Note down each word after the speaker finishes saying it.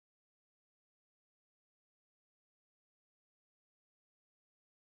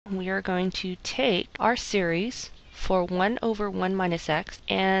we are going to take our series for 1 over 1 minus x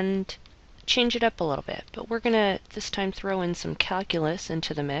and change it up a little bit. But we're going to this time throw in some calculus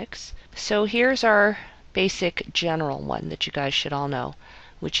into the mix. So here's our basic general one that you guys should all know,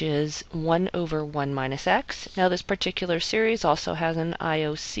 which is 1 over 1 minus x. Now this particular series also has an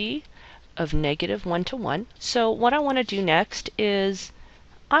IOC of negative 1 to 1. So what I want to do next is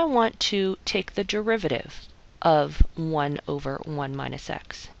I want to take the derivative of 1 over 1 minus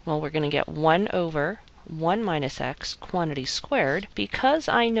x. Well, we're going to get 1 over 1 minus x quantity squared. Because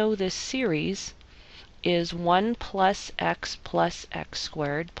I know this series is 1 plus x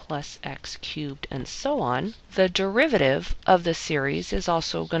squared plus x cubed and so on, the derivative of the series is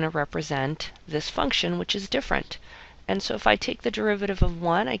also going to represent this function, which is different. And so if I take the derivative of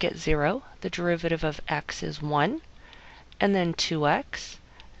 1, I get 0. The derivative of x is 1, and then 2x,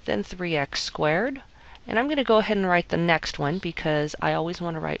 then 3x squared. And I'm going to go ahead and write the next one because I always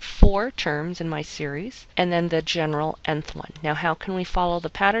want to write 4 terms in my series, and then the general nth one. Now how can we follow the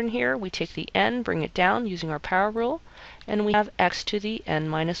pattern here? We take the n, bring it down using our power rule, and we have x to the n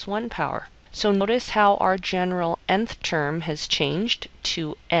minus 1 power. So notice how our general nth term has changed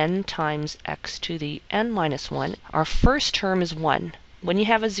to n times x to the n minus 1. Our first term is 1. When you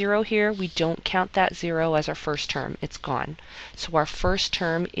have a 0 here, we don't count that 0 as our first term. It's gone. So our first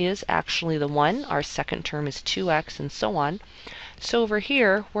term is actually the 1. Our second term is 2x and so on. So over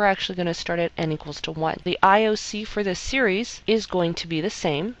here, we're actually going to start at n equals to 1. The IOC for this series is going to be the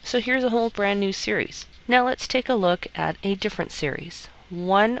same. So here's a whole brand new series. Now let's take a look at a different series.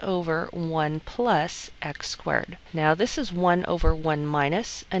 1 over 1 plus x squared. Now this is 1 over 1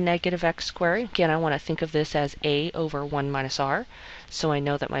 minus a negative x squared. Again, I want to think of this as a over 1 minus r. So I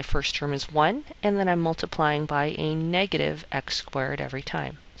know that my first term is 1, and then I'm multiplying by a negative x squared every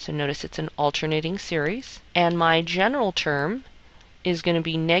time. So notice it's an alternating series. And my general term is going to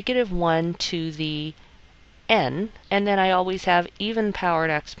be negative 1 to the n, and then I always have even powered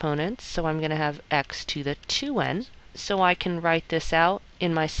exponents, so I'm going to have x to the 2n. So I can write this out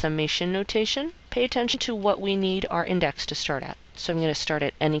in my summation notation. Pay attention to what we need our index to start at. So I'm going to start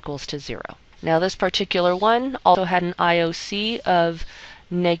at n equals to 0. Now this particular one also had an IOC of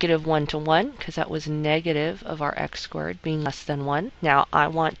negative 1 to 1, because that was negative of our x squared being less than 1. Now I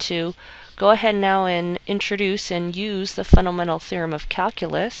want to go ahead now and introduce and use the fundamental theorem of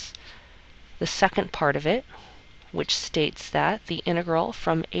calculus, the second part of it, which states that the integral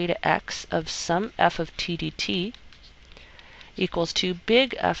from a to x of some f of t dt equals to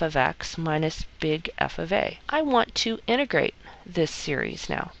big F of x minus big F of a. I want to integrate this series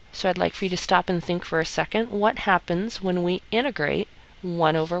now. So I'd like for you to stop and think for a second. What happens when we integrate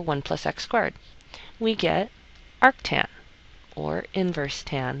 1 over 1 plus x squared? We get arctan, or inverse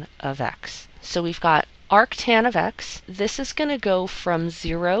tan of x. So we've got arctan of x. This is going to go from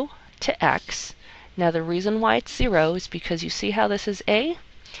 0 to x. Now the reason why it's 0 is because you see how this is a?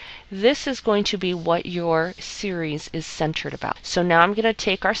 This is going to be what your series is centered about. So now I'm going to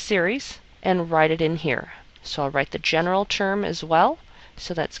take our series and write it in here. So I'll write the general term as well.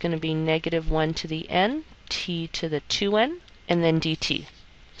 So that's going to be negative 1 to the n, t to the 2n, and then dt.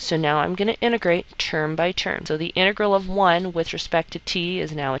 So now I'm going to integrate term by term. So the integral of 1 with respect to t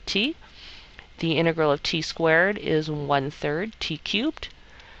is now a t. The integral of t squared is 1/3 t cubed.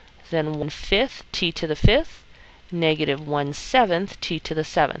 Then 1/5 t to the 5th, negative 1/7 t to the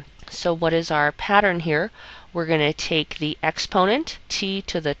 7th. So what is our pattern here? We're going to take the exponent, t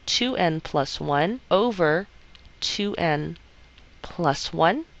to the 2n plus 1, over 2n plus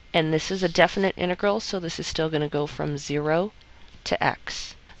 1. And this is a definite integral, so this is still going to go from 0 to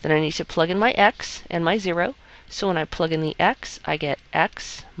x. Then I need to plug in my x and my 0. So when I plug in the x, I get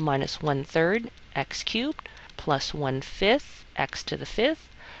x minus 1/3 x cubed plus 1/5 x to the 5th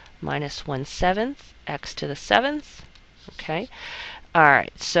minus 1/7 x to the 7th. Okay.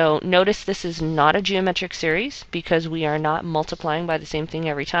 Alright, so notice this is not a geometric series because we are not multiplying by the same thing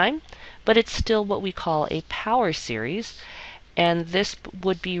every time, but it's still what we call a power series, and this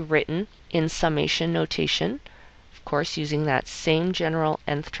would be written in summation notation, of course using that same general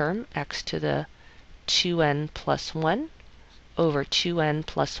nth term, x to the 2n plus 1 over 2n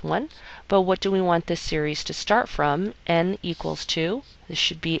plus 1. But what do we want this series to start from? N equals 2. This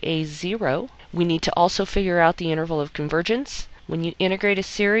should be a 0. We need to also figure out the interval of convergence. When you integrate a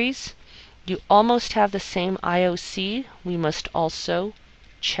series, you almost have the same IOC. We must also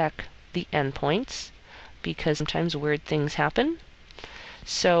check the endpoints because sometimes weird things happen.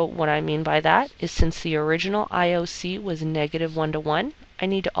 So what I mean by that is since the original IOC was negative 1 to 1, I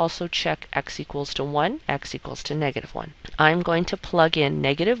need to also check x equals to 1, x equals to negative 1. I'm going to plug in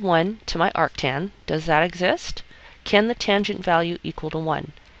negative 1 to my arctan. Does that exist? Can the tangent value equal to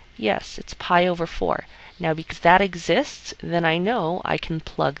 1? Yes, it's pi over 4. Now because that exists, then I know I can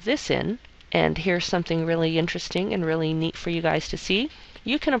plug this in. And here's something really interesting and really neat for you guys to see.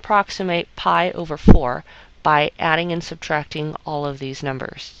 You can approximate pi over 4 by adding and subtracting all of these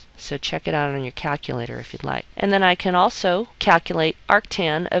numbers. So check it out on your calculator if you'd like. And then I can also calculate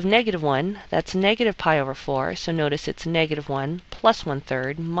arctan of negative 1. That's negative pi over 4. So notice it's negative 1 plus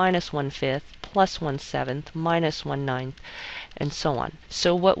 1/3 minus 1/5 plus 1/7 minus 1/9, and so on.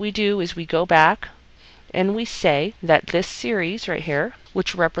 So what we do is we go back and we say that this series right here,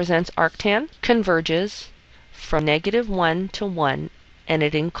 which represents arctan, converges from negative 1 to 1, and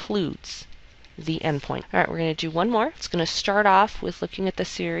it includes the endpoint. All right, we're going to do one more. It's going to start off with looking at the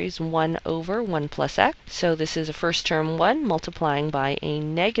series 1 over 1 plus x. So this is a first term 1 multiplying by a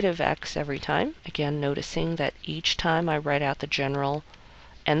negative x every time. Again, noticing that each time I write out the general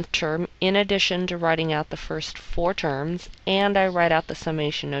nth term in addition to writing out the first 4 terms, and I write out the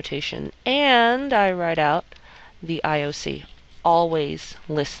summation notation, and I write out the IOC. Always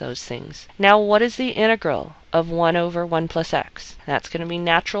list those things. Now what is the integral of 1 over 1 plus x? That's going to be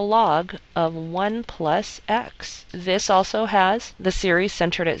natural log of 1 plus x. This also has the series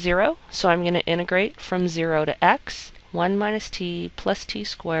centered at 0, so I'm going to integrate from 0 to x, 1 minus t plus t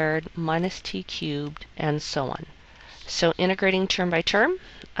squared minus t cubed, and so on. So integrating term by term,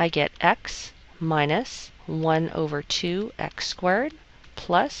 I get x minus 1 over 2x squared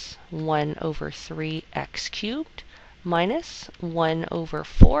plus 1 over 3x cubed minus 1 over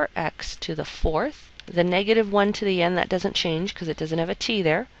 4x to the 4th. The negative 1 to the n, that doesn't change because it doesn't have a t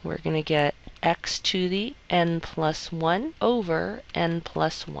there. We're going to get x to the n plus 1 over n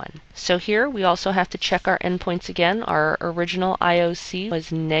plus 1. So here we also have to check our endpoints again. Our original IOC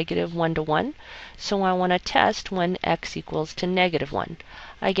was negative 1 to 1. So I want to test when x equals to negative 1.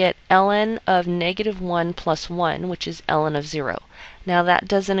 I get ln of negative 1 plus 1, which is ln of 0. Now that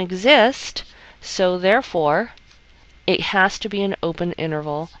doesn't exist, so therefore it has to be an open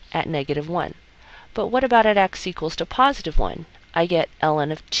interval at negative 1. But what about at x equals to positive 1? I get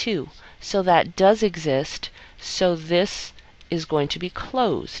ln of 2. So that does exist, so this is going to be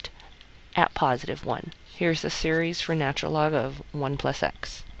closed at positive 1. Here's the series for natural log of 1 plus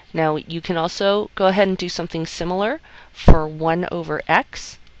x. Now you can also go ahead and do something similar for 1 over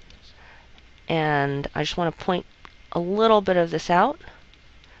x. And I just want to point a little bit of this out.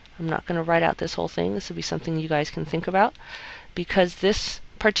 I'm not going to write out this whole thing. This will be something you guys can think about, because this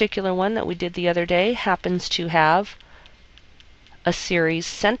particular one that we did the other day happens to have a series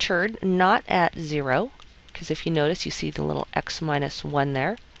centered not at 0, because if you notice, you see the little x minus 1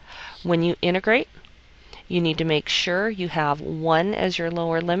 there. When you integrate, you need to make sure you have 1 as your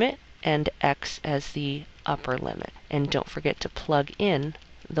lower limit and x as the upper limit. And don't forget to plug in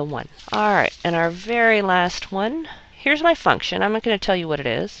the 1. All right, and our very last one. Here's my function. I'm not going to tell you what it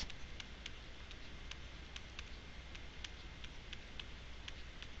is.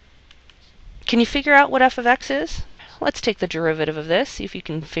 Can you figure out what f of x is? Let's take the derivative of this, see if you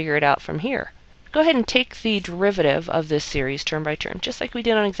can figure it out from here. Go ahead and take the derivative of this series term by term, just like we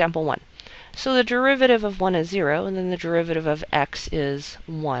did on example 1. So the derivative of 1 is 0, and then the derivative of x is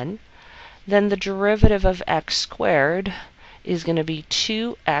 1. Then the derivative of x squared is going to be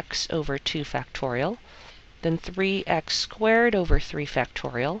 2x over 2 factorial. Then 3x squared over 3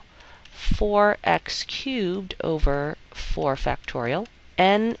 factorial. 4x cubed over 4 factorial.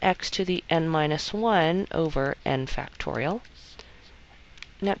 Nx to the n minus 1 over n factorial.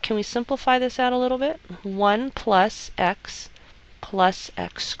 Now can we simplify this out a little bit? 1 plus x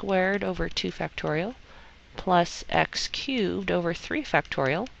squared over 2 factorial plus x cubed over 3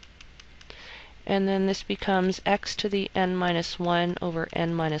 factorial. And then this becomes x to the n minus 1 over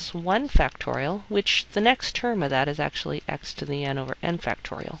n minus 1 factorial, which the next term of that is actually x to the n over n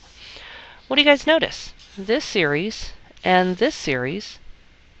factorial. What do you guys notice? This series and this series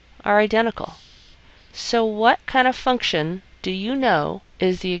are identical. So what kind of function do you know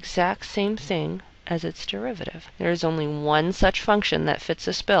is the exact same thing as its derivative? There's only one such function that fits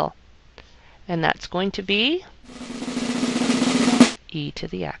this bill, and that's going to be e to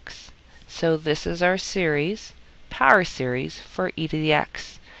the x. So this is our series, power series for e to the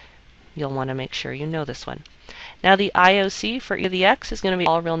x. You'll want to make sure you know this one. Now the IOC for e to the x is going to be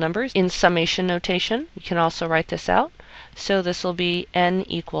all real numbers in summation notation. You can also write this out. So this will be n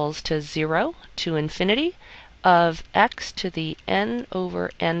equals to 0 to infinity of x to the n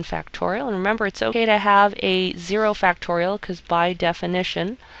over n factorial. And remember, it's okay to have a 0 factorial because by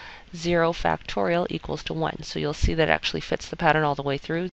definition, 0 factorial equals to 1. So you'll see that it actually fits the pattern all the way through.